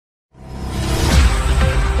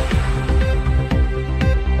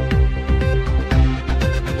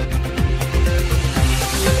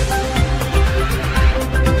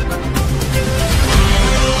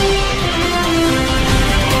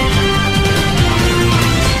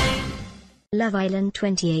Love Island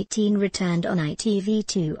 2018 returned on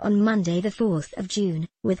ITV2 on Monday the 4th of June,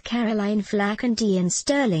 with Caroline Flack and Iain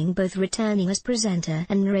Stirling both returning as presenter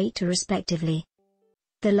and narrator respectively.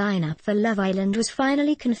 The lineup for Love Island was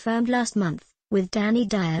finally confirmed last month, with Dani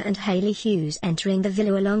Dyer and Hayley Hughes entering the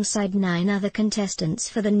villa alongside 9 other contestants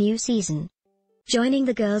for the new season. Joining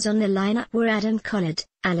the girls on the lineup were Adam Collard,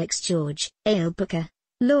 Alex George, Ale Booker,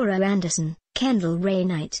 Laura Anderson, Kendall Ray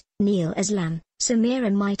Knight, Neil Aslam,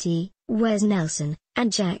 Samira Mighty, Wes Nelson,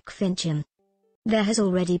 and Jack Fincham. There has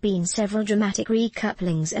already been several dramatic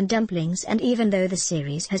recouplings and dumplings, and even though the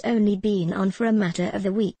series has only been on for a matter of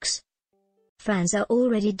the weeks, fans are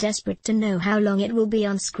already desperate to know how long it will be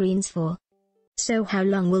on screens for. So how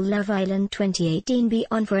long will Love Island 2018 be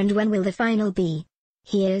on for, and when will the final be?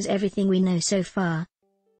 Here's everything we know so far.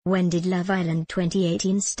 When did Love Island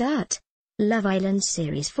 2018 start? Love Island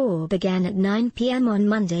Series 4 began at 9 p.m. on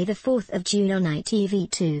Monday the 4th of June on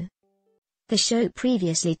ITV2. The show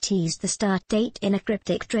previously teased the start date in a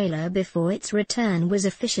cryptic trailer before its return was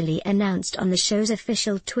officially announced on the show's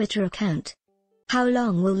official Twitter account. How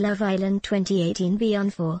long will Love Island 2018 be on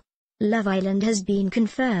for? Love Island has been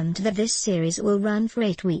confirmed that this series will run for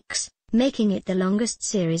 8 weeks, making it the longest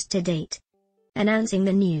series to date. Announcing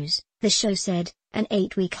the news, the show said, "An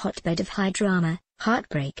 8-week hotbed of high drama,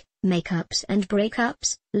 heartbreak, makeups and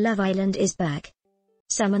breakups, Love Island is back.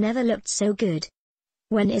 Summer never looked so good."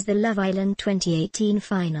 When is the Love Island 2018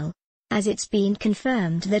 final? As it's been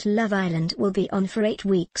confirmed that Love Island will be on for 8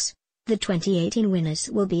 weeks, the 2018 winners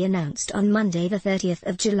will be announced on Monday the 30th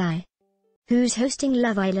of July. Who's hosting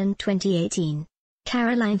Love Island 2018?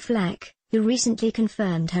 Caroline Flack, who recently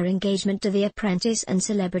confirmed her engagement to The Apprentice and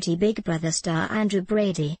Celebrity Big Brother star Andrew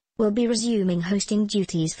Brady, will be resuming hosting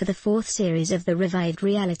duties for the 4th series of the revived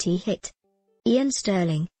reality hit. Iain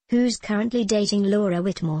Stirling, who's currently dating Laura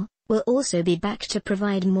Whitmore, will also be back to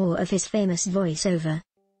provide more of his famous voiceover.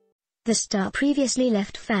 The star previously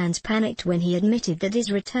left fans panicked when he admitted that his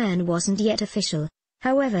return wasn't yet official,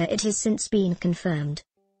 however it has since been confirmed.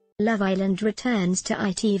 Love Island returns to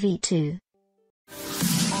ITV2.